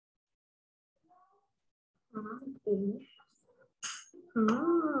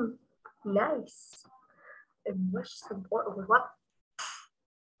Nice. And much support with what?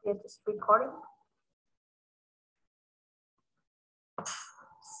 It is recording.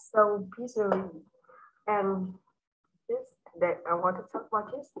 So busy. And this that I want to talk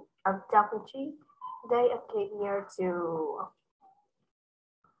about this. I'm definitely today I came here to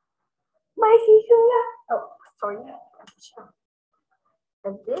my sister. Oh, sorry.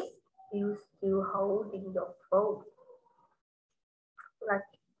 And this used to holding your phone like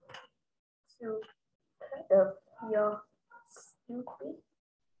to kind of your stupid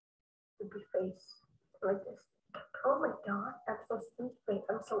stupid face like this. Oh my god, I'm so stupid.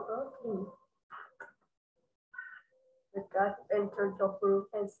 I'm so ugly. The guy entered your room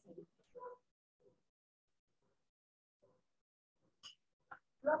and see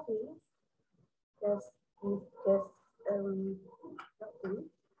nothing. Just nothing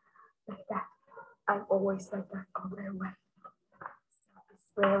like that. I'm always like that on my way.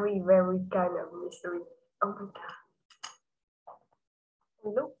 It's very kind of mystery. Oh my god.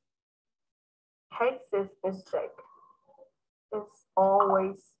 Look, hates this mistake. It's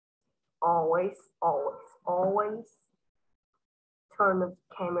always turn the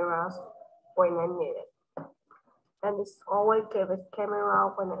cameras when I need it. And it's always give its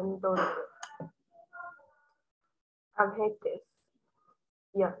camera when I don't need it. I hate this.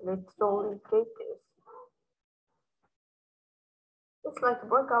 Yeah, literally hate this. It's like a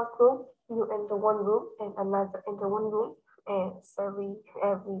workout room. You enter one room and another enter one room, and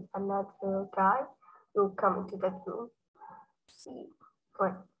every another guy will come into that room. See,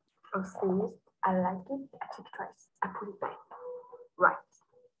 but I'm serious. I like it. I keep twice. I put it back. Right.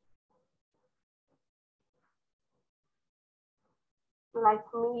 Like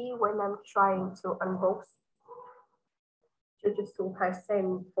me when I'm trying to unbox Jujutsu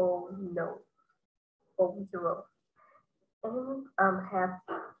Kaisen for for 0. And have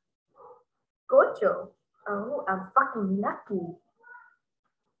Gojo. Oh, I'm fucking lucky.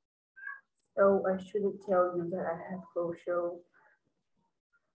 So I shouldn't tell you that I have Gojo.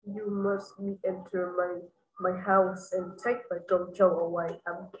 You must enter my house and take my Gojo away.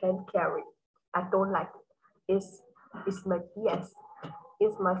 I can't carry. I don't like it. It's my yes.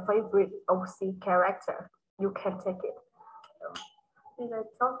 It's my favorite OC character. You can take it. Um, did I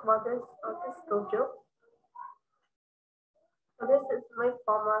talk about this Gojo? So this is my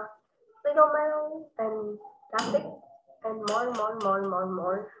former little metal and plastic and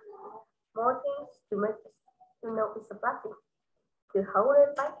more things to make it, it's a plastic. To hold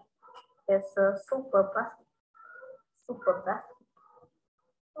it back, it's a super plastic.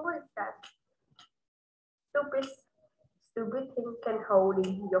 What is that? Stupid, stupid thing can hold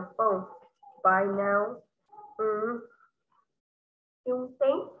in your phone. By now, mm, you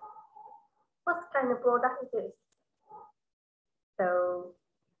think what kind of product it is? So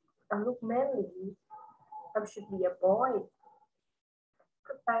I look manly. I should be a boy.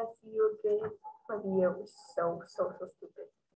 Goodbye, see you again. My video is so stupid.